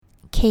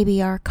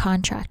KBR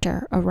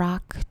Contractor,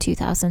 Iraq,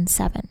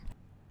 2007.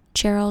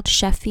 Gerald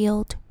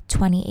Sheffield,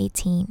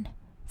 2018.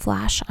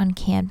 Flash on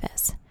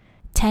canvas,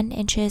 10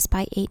 inches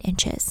by 8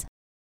 inches.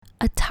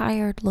 A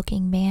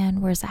tired-looking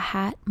man wears a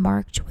hat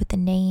marked with the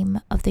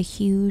name of the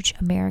huge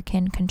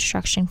American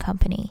construction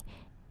company,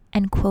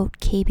 and quote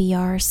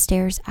KBR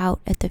stares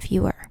out at the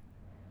viewer.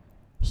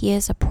 He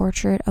is a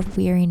portrait of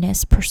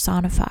weariness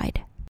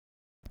personified.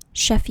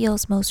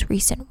 Sheffield's most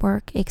recent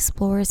work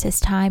explores his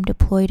time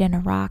deployed in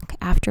Iraq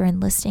after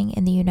enlisting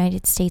in the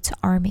United States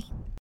Army.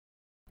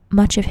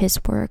 Much of his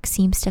work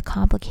seems to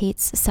complicate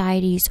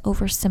society's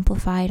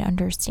oversimplified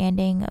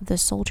understanding of the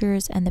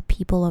soldiers and the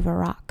people of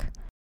Iraq.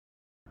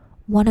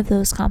 One of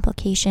those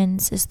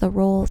complications is the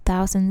role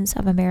thousands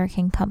of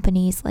American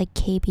companies like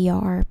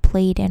KBR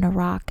played in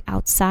Iraq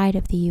outside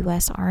of the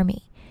U.S.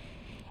 Army,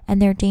 and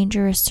their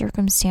dangerous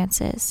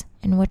circumstances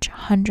in which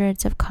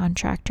hundreds of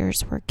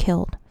contractors were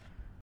killed.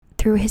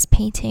 Through his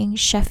painting,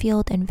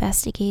 Sheffield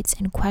investigates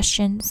and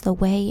questions the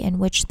way in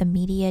which the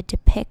media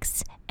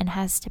depicts and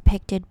has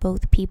depicted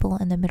both people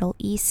in the Middle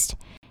East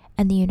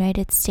and the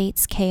United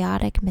States'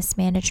 chaotic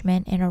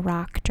mismanagement in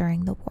Iraq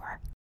during the war.